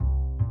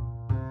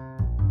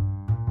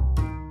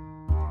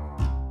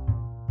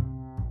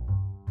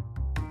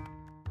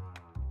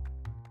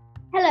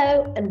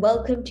Hello and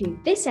welcome to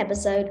this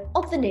episode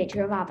of The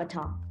Nature of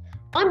Avatar.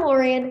 I'm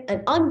Orion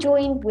and I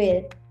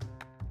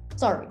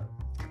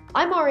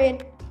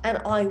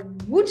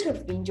would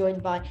have been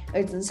joined by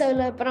Otis and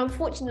Solar, but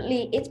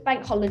unfortunately it's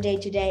bank holiday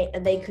today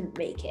and they couldn't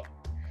make it.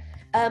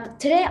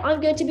 Today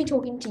I'm going to be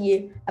talking to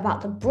you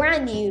about the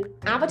brand new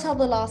Avatar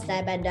The Last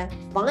Airbender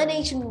Fire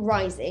Nation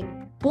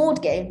Rising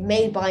board game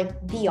made by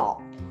VR.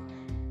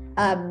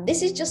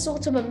 This is just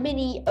sort of a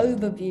mini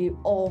overview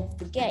of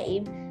the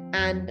game,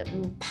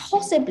 and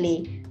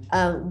possibly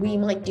we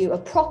might do a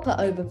proper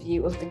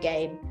overview of the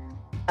game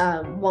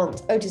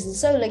once Otis and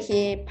Solar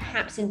here,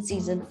 perhaps in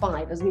season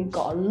 5, as we've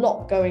got a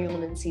lot going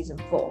on in season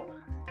 4.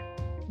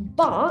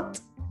 But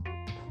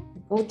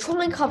we'll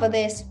try and cover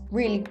this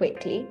really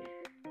quickly.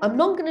 I'm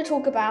not going to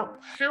talk about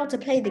how to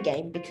play the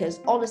game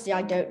because honestly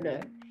I don't know.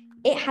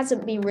 It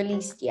hasn't been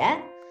released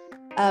yet,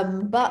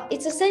 but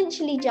it's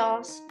essentially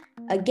just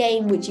a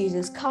game which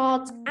uses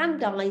cards and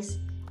dice.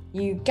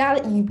 You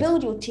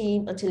build your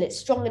team until it's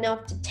strong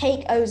enough to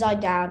take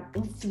Ozai down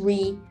in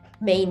 3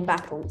 main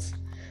battles.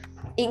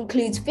 It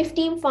includes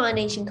 15 Fire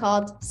Nation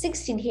cards,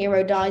 16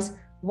 hero dice,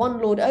 1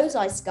 Lord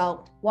Ozai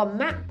sculpt, 1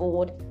 map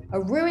board,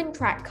 a Ruin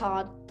track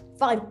card,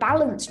 5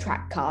 balance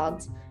track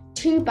cards,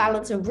 2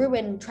 balance and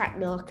Ruin track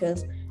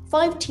markers,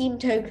 5 team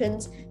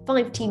tokens,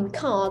 5 team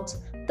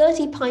cards,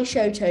 30 Pai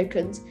Sho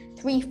tokens,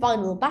 3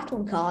 final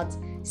battle cards,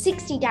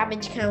 60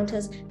 damage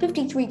counters,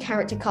 53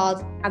 character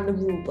cards, and the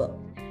rulebook.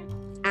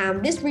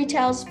 And this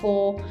retails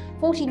for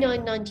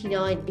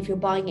 $49.99 if you're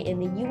buying it in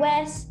the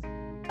US.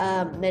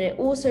 Then it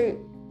also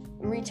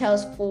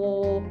retails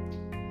for,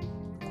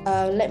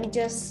 let me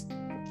just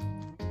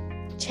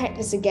check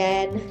this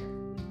again,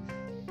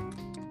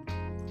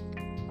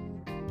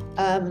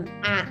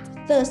 at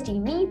Thirsty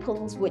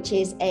Meeples, which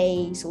is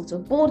a sort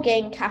of board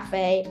game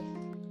cafe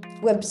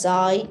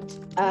website.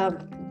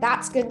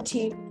 That's going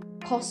to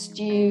cost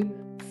you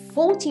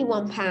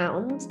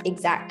 £41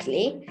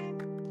 exactly.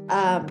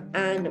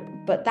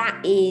 But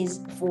that is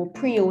for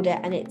pre-order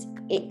and it's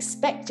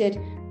expected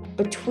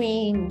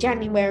between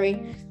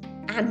January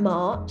and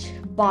March,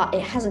 but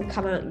it hasn't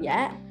come out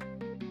yet.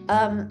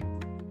 And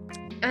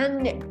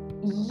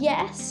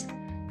yes,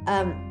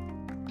 I'm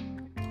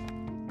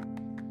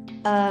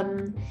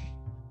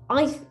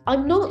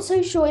not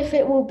so sure if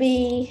it will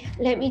be,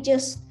 let me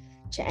just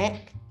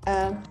check,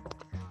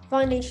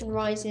 Fire Nation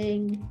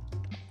Rising,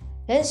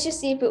 let's just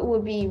see if it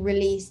will be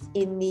released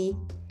in the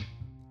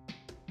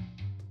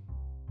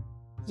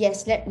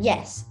Yes.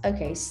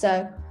 Okay,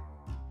 so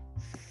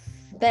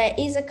there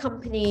is a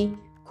company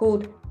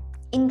called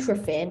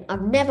Intrafin.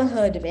 I've never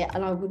heard of it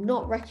and I would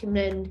not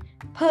recommend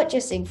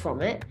purchasing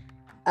from it,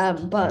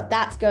 but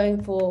that's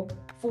going for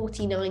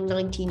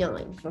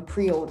 $49.99 for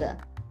pre-order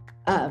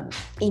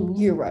in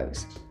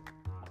euros.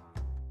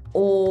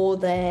 Or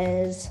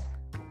there's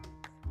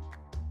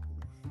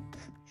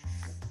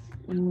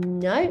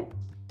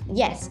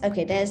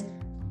there's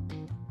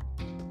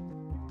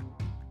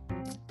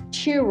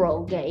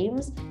Churro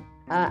Games,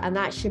 and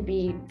that should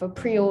be for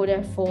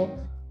pre-order for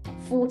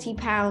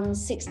 €40,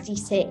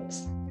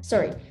 66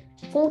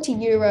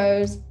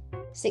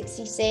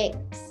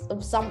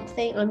 of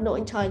something, I'm not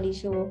entirely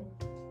sure.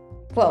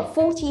 Well,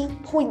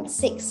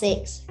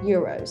 40.66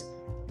 euros,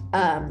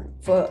 and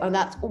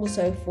that's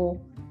also for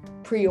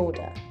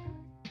pre-order.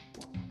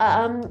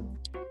 And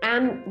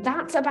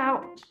that's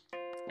about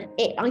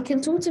it. I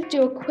can sort of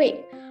do a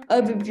quick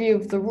overview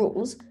of the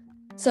rules.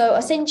 So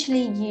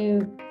essentially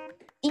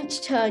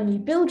each turn you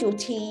build your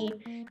team,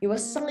 you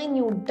assign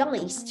your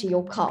dice to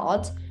your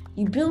cards,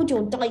 you build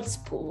your dice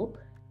pool,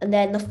 and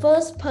then the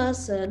first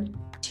person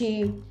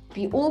to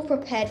be all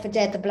prepared for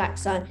Dead the Black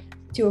Sun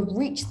to have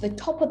reached the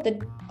top of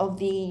the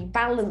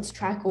balance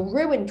track or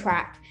ruin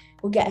track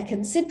will get a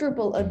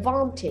considerable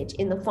advantage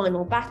in the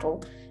final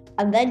battle,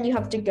 and then you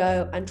have to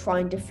go and try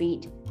and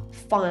defeat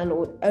Fire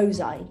Lord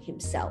Ozai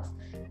himself.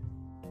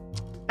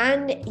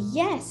 And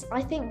yes,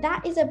 I think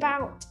that is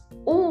about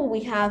all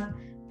we have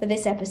for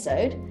this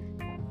episode.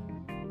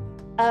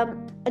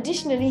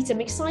 Additionally, some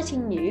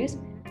exciting news.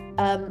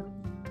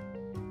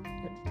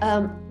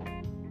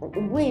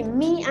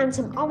 Me and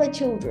some other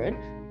children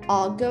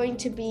are going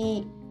to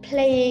be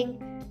playing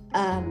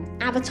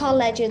Avatar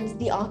Legends,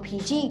 the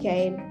RPG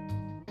game,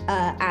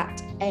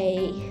 at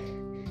a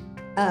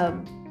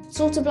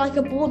sort of like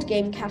a board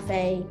game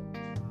cafe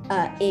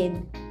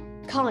in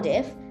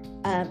Cardiff,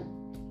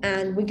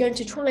 and we're going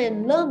to try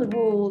and learn the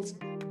rules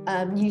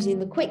using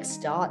the quick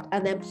start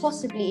and then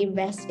possibly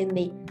invest in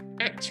the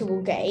actual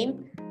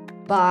game,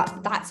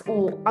 but that's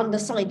all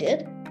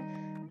undecided.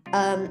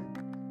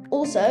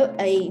 Also,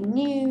 a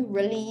new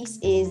release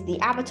is the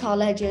Avatar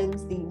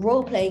Legends, the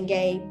role-playing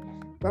game,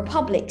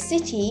 Republic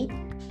City,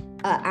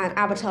 and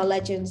Avatar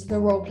Legends, the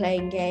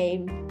role-playing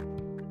game,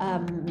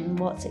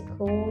 what's it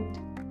called?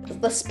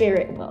 The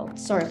Spirit World,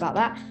 sorry about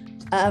that.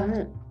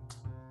 And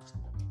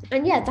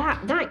yeah,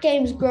 that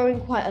game's growing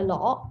quite a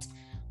lot.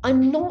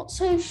 I'm not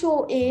so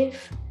sure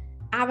if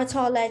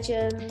Avatar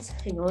Legends,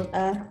 hang on,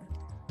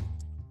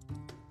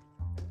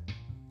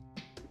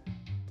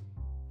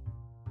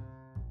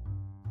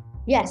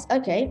 Yes,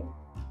 okay.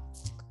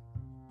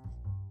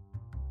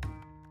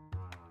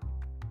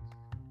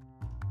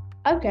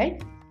 Okay.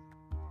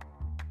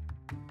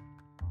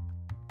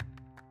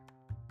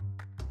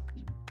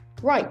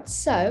 Right,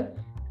 so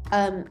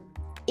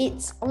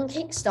it's on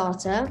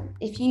Kickstarter.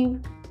 If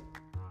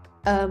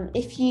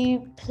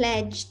you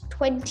pledge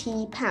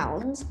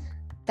 £20,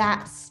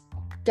 that's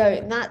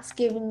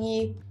giving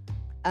you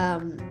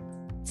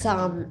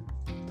some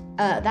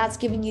that's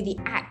giving you the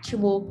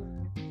actual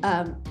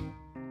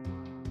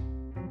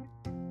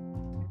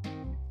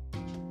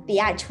the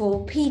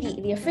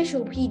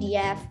official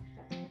PDF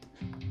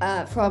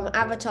from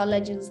Avatar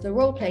Legends, the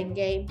role-playing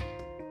game,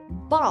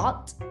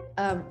 but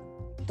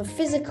the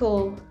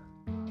physical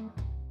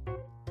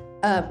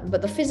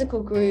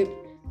group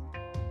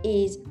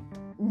is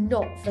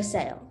not for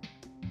sale.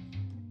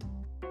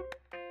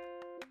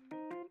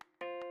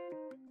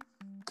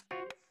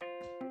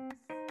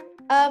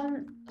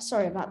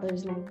 Sorry about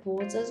those long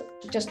pauses.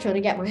 Just trying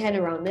to get my head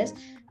around this.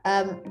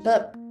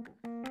 But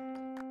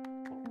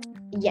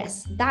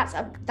yes, that's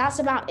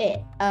about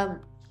it.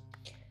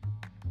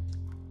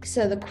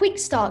 So the quick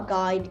start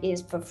guide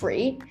is for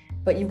free,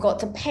 but you've got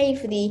to pay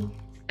for the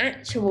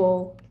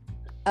actual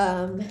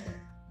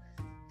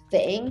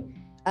thing,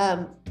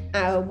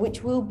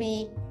 which will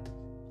be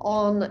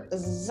on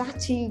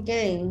Zatu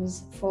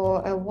Games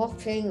for a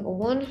whopping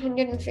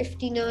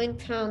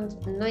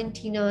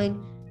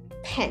 £159.99,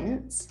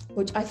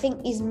 which I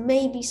think is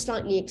maybe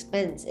slightly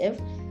expensive,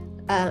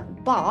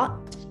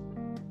 but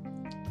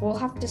we'll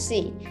have to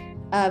see,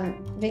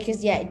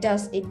 because yeah, it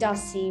does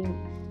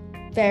seem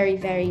very,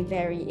 very,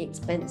 very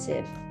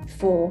expensive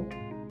for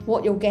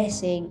what you're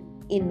getting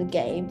in the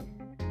game.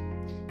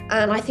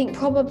 And I think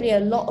probably a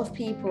lot of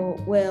people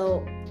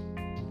will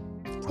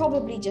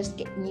probably just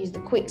use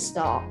the quick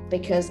start,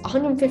 because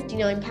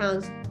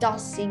 £159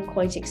 does seem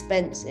quite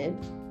expensive,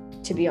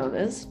 to be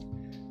honest.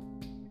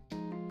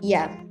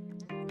 Yeah,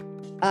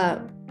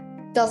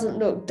 doesn't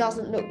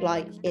look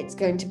like it's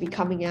going to be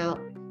coming out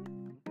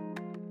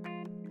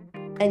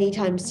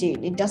anytime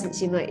soon. It doesn't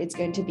seem like it's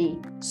going to be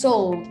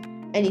sold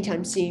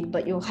anytime soon,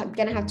 but you're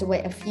going to have to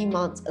wait a few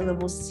months, and then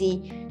we'll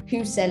see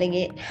who's selling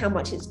it, how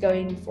much it's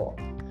going for.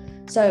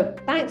 So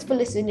thanks for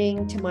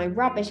listening to my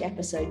rubbish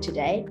episode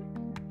today.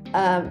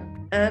 And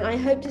I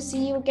hope to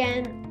see you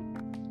again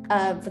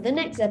for the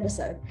next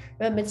episode.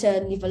 Remember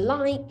to leave a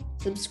like,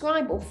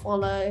 subscribe or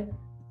follow,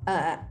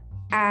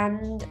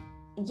 and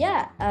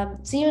yeah,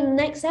 see you in the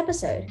next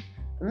episode.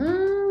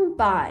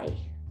 Bye.